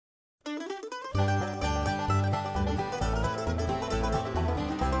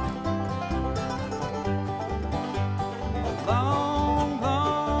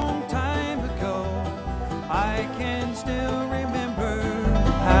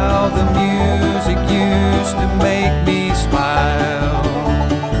the music used to make me smile.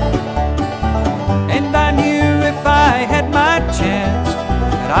 And I knew if I had my chance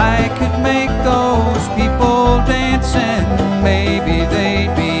that I could make those people dance, and maybe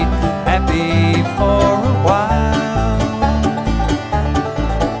they'd be happy for a while.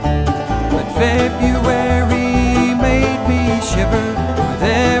 But February made me shiver with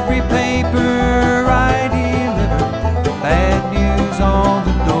every paper I delivered. Bad news on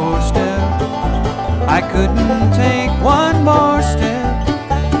the doorstep. I couldn't take one more step.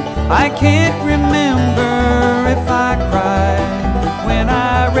 I can't remember if I cried when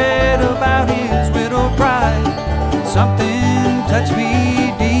I read about his widowed bride. Something touched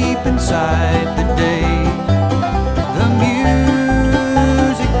me deep inside the day the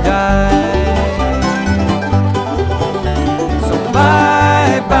music died. So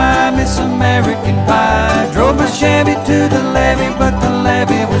bye-bye, Miss American Pie. Drove my Chevy to the levee, but the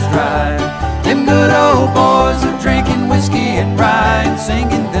levee was dry. Them good old boys are drinking whiskey and rye and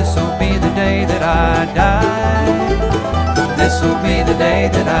singing, this'll be the day that I die. This'll be the day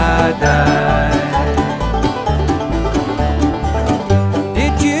that I die.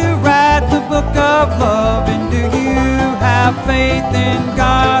 Did you write the book of love, and do you have faith in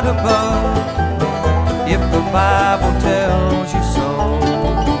God above? If the Bible tells you so.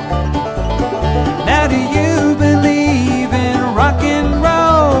 Now do you believe in rock and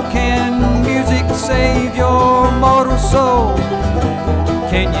roll? Can music save your mortal soul?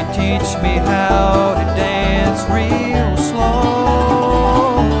 Can you teach me how to dance real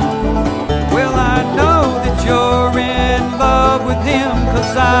slow? Well, I know that you're in love with him,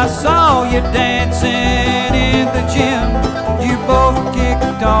 'cause I saw you dancing in the gym. You both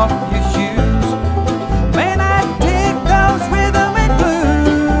kicked off your shoes. Man, I dig those rhythm and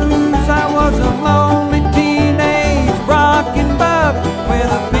blues. I was a lonely teenage rockin' bub with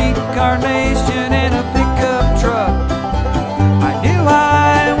a pink carnation and a pickup truck. I knew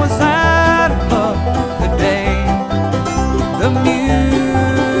I was out of luck the day the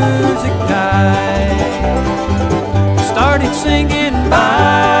music died. Started singing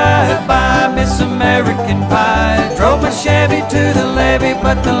bye-bye, Miss American Pie. Drove my Chevy to the levee,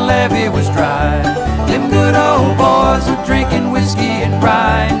 but the levee was dry. Them good old boys were drinking whiskey and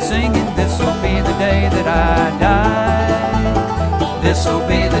rye and singing, this'll be the day that I die. This'll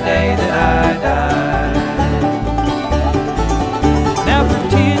be the day that I die. Now for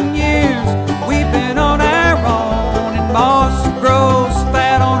 10 years we've been on our own, and moss grows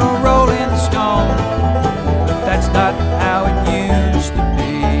fat on a rolling stone. But that's not how it used to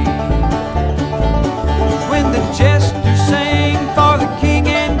be. When the jester sang for the king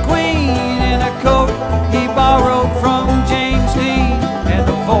and queen in a coat he borrowed from James Dean, and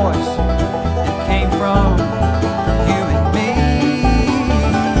the voice that came from you and me.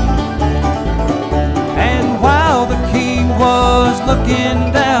 And while the king was looking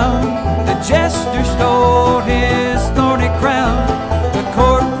down, the jester stole his thorny crown. The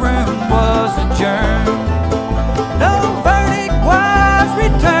courtroom was adjourned. No verdict was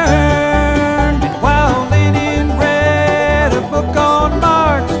returned. And while Lenin read a book on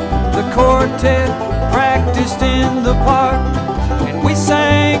Marx, the quartet practiced in the park, and we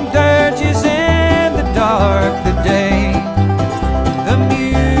sang dirges in the dark the day the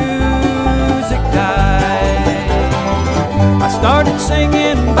music died. I started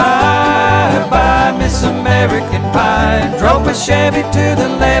singing bye-bye, Miss American Pie. Drove my Chevy to the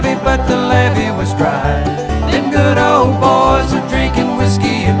levee, but the levee was dry. Them good old boys are drinking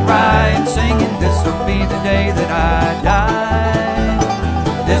whiskey and rye and singing, this'll be the day that I die.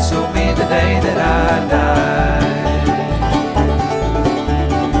 This'll be the day that I die.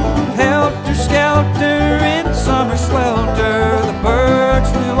 Helter-skelter in summer swelter, the birds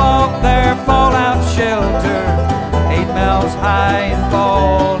flew off their fallout shelter, 8 miles high and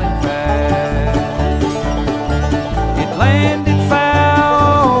falling fast. It landed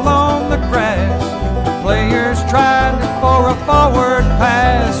foul on the grass. Players tried for a forward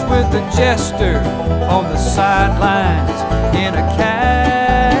pass with the jester on the sidelines in a cast.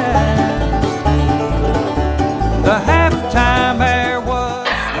 The halftime air was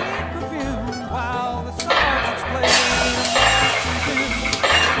sweet perfume while the sergeants played the marching tune.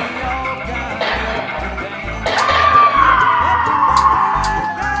 We all got up to dance, but we never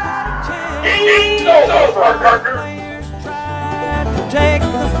got a chance. Players tried to take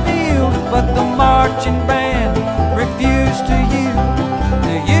the field, but the marching band refused to yield.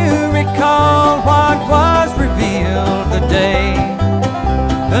 Do you recall what was revealed the day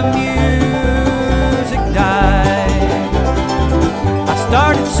the music died? I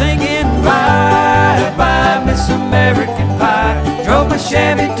started singing bye-bye, Miss American Pie. Drove Drove my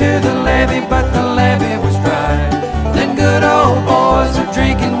Chevy to the levee, but the levee was dry. Then good old boys are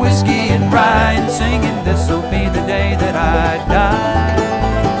drinking whiskey and rye and singing, this'll be the day that I die.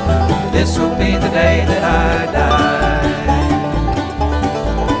 This'll be the day that I die.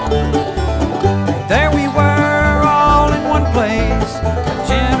 There we were, all in one place, a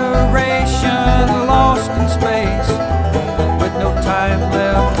generation lost in space, with no time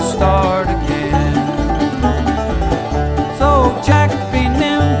left to start again. So Jack, be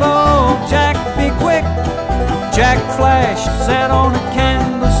nimble, Jack, be quick, Jack Flash sat on a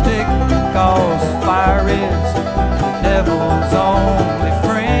candlestick, 'cause fire is the devil's only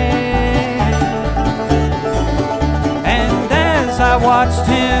friend. And as I watched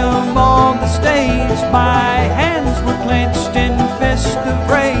him on the stage, my hands were clenched in fist of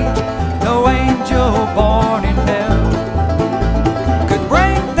rage. No angel born in hell could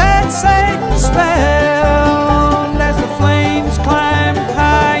break that Satan spell. And as the flames climbed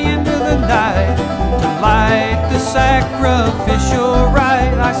high into the night to light the sacrificial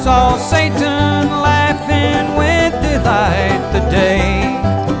rite, I saw Satan laughing with delight the day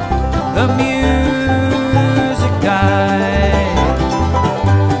the music died.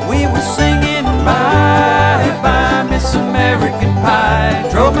 We were singing bye bye Miss American Pie.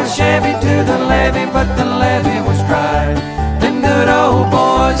 Drove my Chevy to the levee, but the levee was dry. Them good old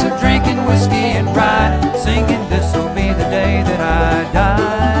boys are drinking whiskey and rye, singing, this'll be the day that I die.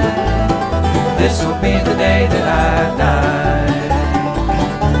 This'll be the day that I die.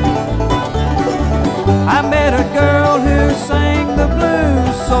 I met a girl who sang the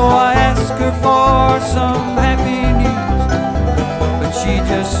blues, so I asked her for some happy news, but she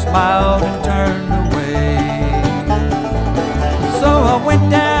just smiled and turned away. So I went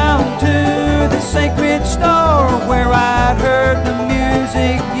down to the sacred store where I'd heard the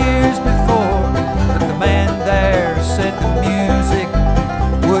music years before, but the man there said the music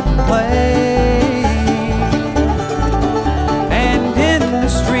wouldn't play. And in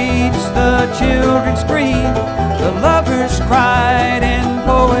the streets the children screamed, the lovers cried and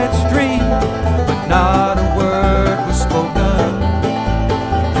poets dreamed, but not a word was spoken.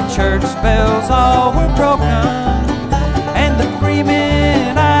 The church bells all were broken, and the three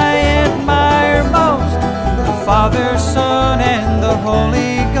men I admire most, the Father, Son, and the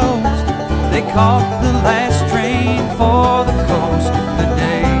Holy Ghost, they caught the last train for the coast the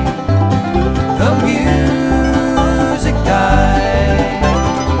day the music died.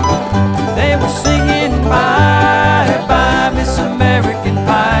 They were singing bye bye Miss American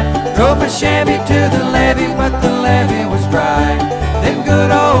Pie. Drove my Chevy to the levee, but the levee was dry. Them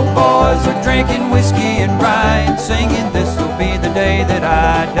good old boys were drinking whiskey and rye and singing, this'll be the day that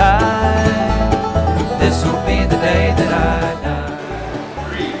I die.